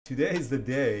today is the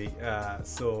day.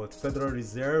 So the Federal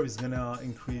Reserve is going to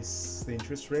increase the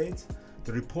interest rate.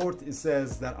 The report it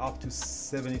says that up to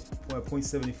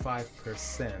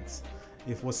 0.75%.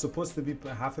 It was supposed to be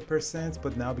 0.5%,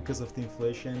 but now because of the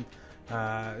inflation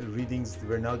readings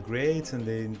were not great, and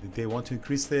they want to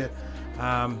increase the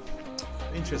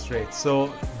interest rate.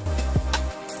 So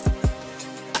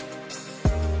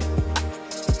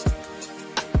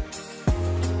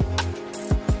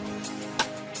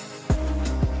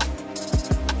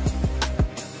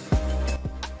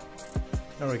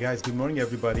all right, guys, good morning,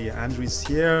 everybody. Andrew is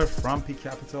here from P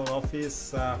Capital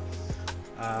office.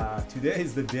 Today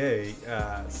is the day.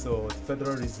 So the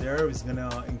Federal Reserve is going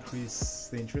to increase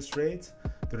the interest rate.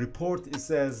 The report it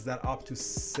says that up to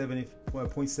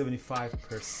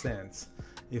 0.75%.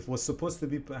 It was supposed to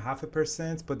be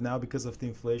 0.5%, but now because of the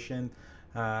inflation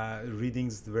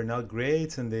readings were not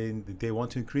great, and they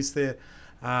want to increase the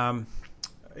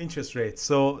interest rate.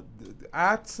 So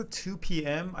at 2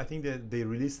 p.m. I think that they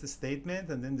released a statement,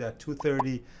 and then at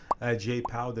 2:30 Jay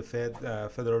Powell, the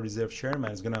Federal Reserve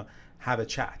Chairman, is going to have a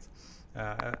chat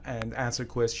and answer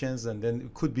questions, and then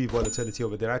it could be volatility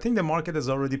over there. I think the market has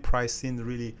already priced in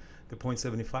really the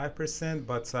 0.75%,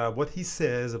 but what he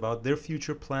says about their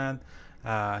future plan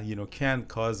can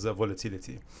cause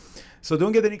volatility. So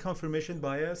don't get any confirmation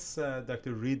bias.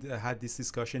 Dr. Reed had this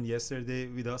discussion yesterday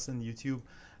with us on YouTube.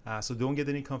 So don't get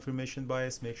any confirmation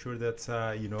bias. Make sure that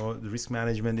the risk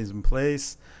management is in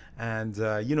place, and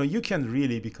you can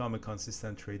really become a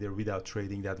consistent trader without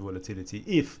trading that volatility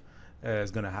if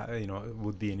it's gonna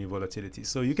would be any volatility.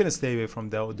 So you can stay away from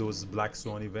those black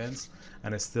swan events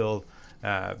and still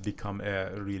become a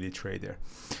really trader.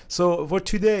 So for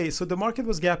today, so the market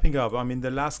was gapping up. I mean, the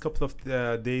last couple of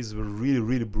days were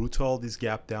really brutal. These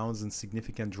gap downs and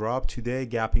significant drop. Today,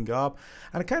 gapping up,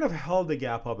 and kind of held the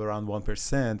gap up around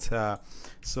 1%.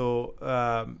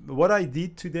 What I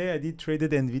did today, I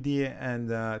traded NVIDIA and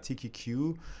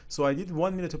TQQ. So I did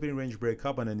 1 minute opening range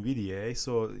breakup on NVIDIA.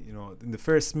 So in the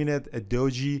first minute, a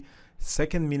doji.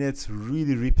 Second minute,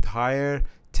 really ripped higher.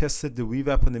 Tested the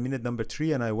VWAP on the minute number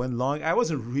 3, and I went long. I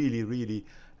wasn't really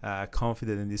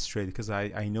confident in this trade because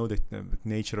I know the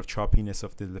nature of choppiness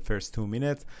of the first 2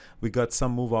 minutes. We got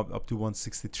some move up to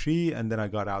 163, and then I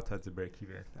got out at the break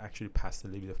even. Actually passed a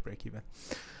little bit of break even.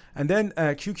 And then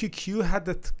QQQ had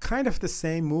kind of the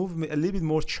same move, a little bit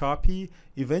more choppy.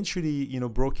 Eventually,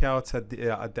 broke out at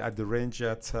the range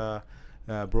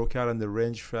broke out on the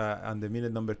range on the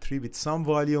minute number 3 with some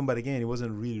volume, but again, it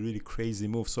wasn't really crazy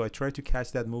move. So I tried to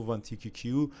catch that move on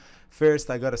TQQ. First,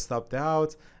 I got stopped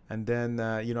out, and then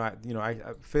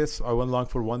first I went long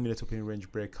for 1 minute opening range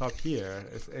breakup here.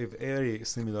 It's very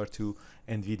similar to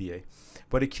NVIDIA,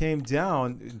 but it came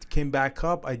down, it came back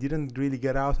up. I didn't really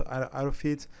get out of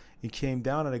it. It came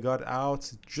down and I got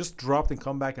out, just dropped and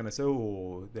come back, and I said,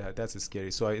 oh, that's scary.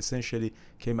 So I essentially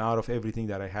came out of everything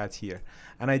that I had here.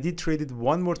 And I did trade it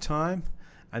one more time,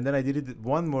 and then I did it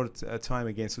one more time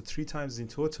again. So 3 times in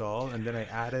total, and then I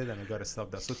added and I got a stop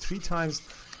that. So 3 times,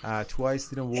 twice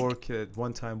didn't work,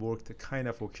 1 time worked kind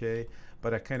of okay,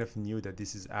 but I kind of knew that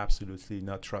this is absolutely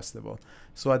not trustable.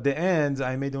 So at the end,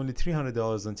 I made only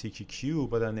 $300 on TQQ,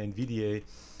 but on NVIDIA,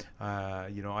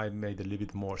 I made a little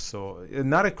bit more. So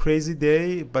not a crazy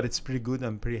day, but it's pretty good.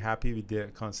 I'm pretty happy with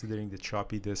considering the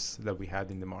choppiness that we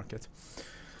had in the market.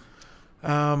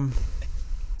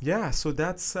 Yeah, so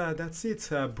that's it.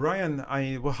 Brian,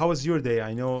 how was your day?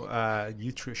 I know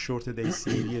you shorted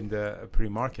ACD in the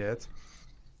pre-market.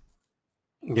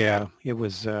 Yeah, it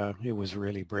was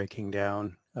really breaking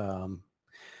down.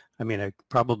 I mean, I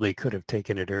probably could have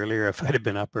taken it earlier if I'd have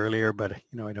been up earlier, but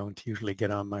I don't usually get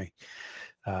on my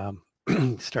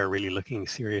start really looking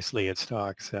seriously at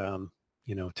stocks till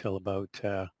about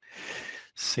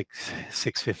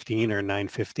 6:15 or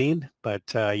 9:15.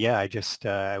 But yeah, I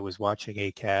was watching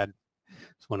ACAD.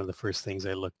 It's one of the first things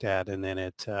I looked at, and then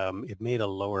it made a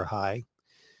lower high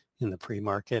in the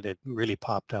pre-market. It really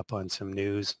popped up on some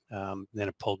news, then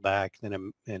it pulled back,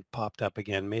 then it popped up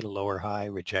again, made a lower high,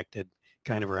 rejected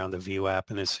kind of around the VWAP,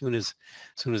 and as soon as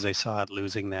I saw it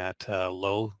losing that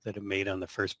low that it made on the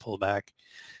first pullback,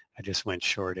 I just went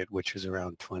short it, which was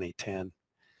around 20.10,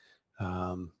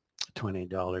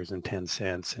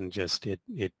 $20.10, and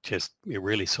it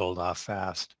really sold off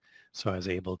fast. So I was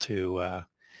able to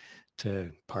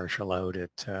partial out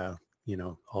at all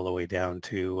the way down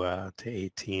to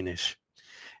 18-ish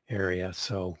area.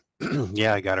 So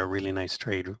yeah, I got a really nice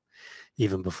trade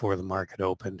even before the market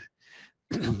opened.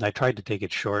 I tried to take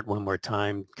it short one more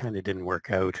time, kind of didn't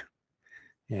work out.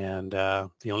 And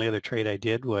the only other trade I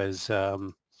did was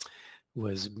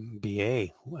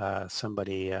BA.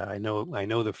 Somebody I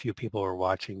know the few people were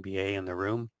watching BA in the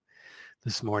room.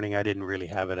 this morning. I didn't really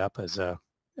have it up as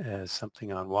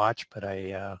something on watch, but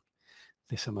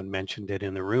someone mentioned it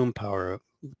in the room, power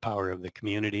of the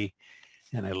community,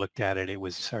 and I looked at it. It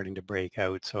was starting to break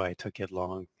out, so I took it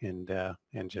long and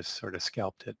just sort of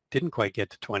scalped it. Didn't quite get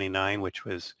to 29, which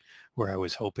was where I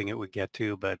was hoping it would get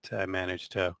to, but I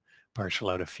managed to partial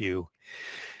out a few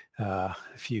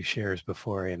shares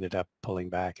before I ended up pulling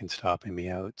back and stopping me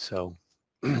out. So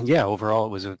yeah, overall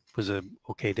it was a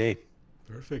okay day.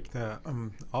 Perfect.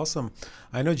 Awesome.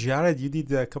 I know, Jared, you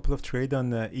did a couple of trade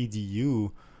on EDU.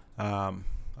 I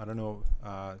don't know.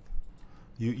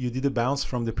 You did a bounce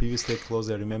from the previous day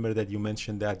close. I remember that you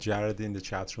mentioned that, Jared, in the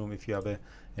chat room. If you have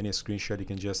any screenshot, you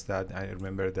can just add. I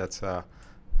remember that's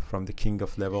from the king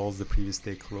of levels, the previous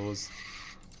day close.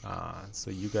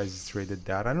 So you guys traded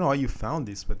that. I don't know how you found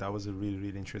this, but that was a really,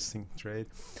 really interesting trade.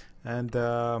 And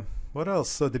what else?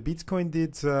 So the Bitcoin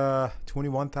did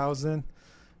 21,000.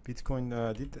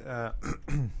 Bitcoin did,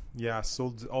 yeah,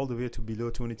 sold all the way to below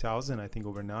 20,000, I think,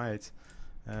 overnight.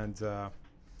 And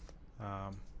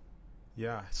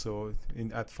yeah, so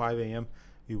at 5 a.m.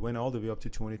 it went all the way up to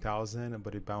 20,000,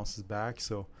 but it bounces back.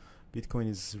 So Bitcoin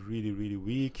is really, really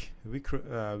weak.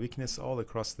 Weakness all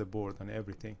across the board on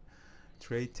everything.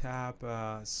 Trade tab.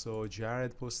 So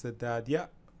Jared posted that. Yeah.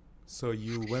 So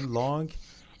you went long.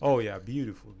 Oh yeah,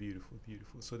 beautiful, beautiful,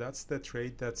 beautiful. So that's the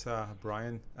trade that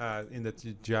Brian in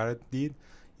that Jared did.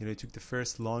 You know, you took the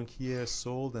first long here,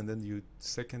 sold, and then you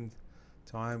second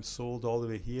time sold all the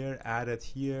way here, added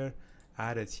here.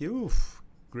 Oof,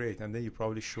 great. And then you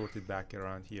probably shorted back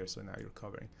around here. So now you're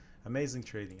covering. Amazing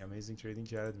trading,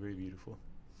 Jared. Very beautiful.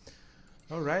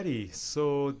 Alrighty,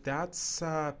 so that's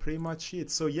pretty much it.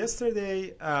 So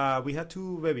yesterday we had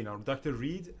two webinars. Dr.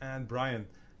 Reed and Brian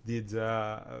did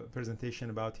a presentation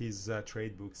about his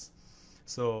trade books.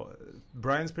 So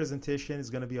Brian's presentation is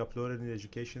going to be uploaded in the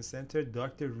Education Center.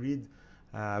 Dr. Reed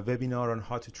webinar on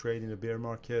how to trade in the bear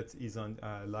market is on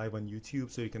live on YouTube,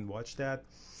 so you can watch that.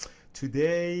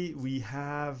 Today we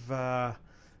have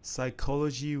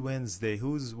Psychology Wednesday.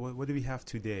 What do we have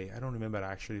today? I don't remember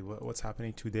actually what's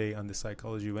happening today on the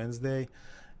Psychology Wednesday.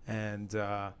 And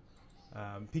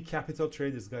Peak Capital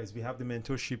Traders, guys, we have the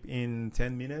mentorship in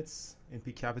 10 minutes in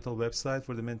Peak Capital website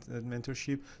for the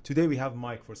mentorship. Today we have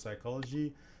Mike for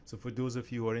psychology. So for those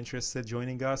of you who are interested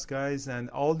joining us, guys, and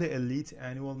all the elite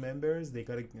annual members, they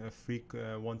got a free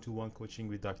one-to-one coaching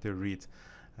with Dr. Reed.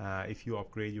 If you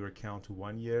upgrade your account to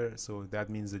 1 year, so that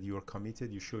means that you are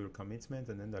committed, you show your commitment,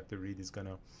 and then Dr. Reed is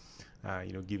gonna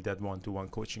give that one-to-one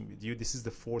coaching with you. This is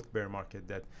the fourth bear market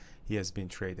that he has been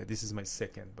traded. This is my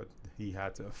second, but he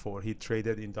had four. He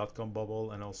traded in dot-com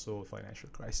bubble and also financial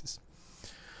crisis.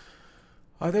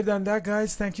 Other than that,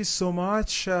 guys, thank you so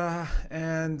much.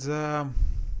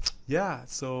 Yeah,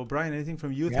 so Brian, anything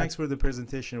from you? Yeah. Thanks for the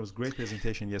presentation. It was a great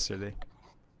presentation yesterday.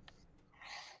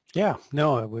 Yeah,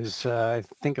 no, it was, I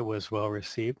think it was well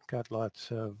received. Got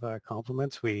lots of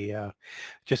compliments. We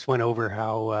just went over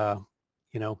how,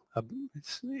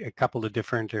 it's a couple of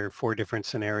different or 4 different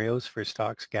scenarios for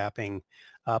stocks gapping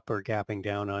up or gapping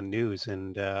down on news,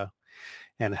 and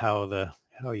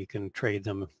how you can trade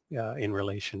them in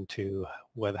relation to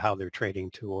how they're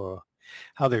trading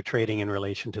how they're trading in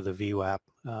relation to the VWAP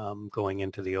going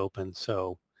into the open.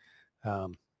 So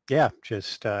yeah,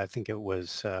 just I think it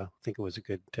was a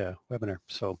good webinar.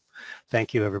 So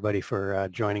thank you everybody for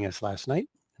joining us last night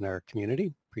in our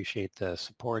community. Appreciate the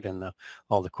support and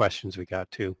all the questions we got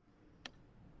too.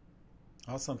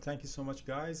 Awesome. Thank you so much,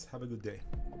 guys. Have a good day.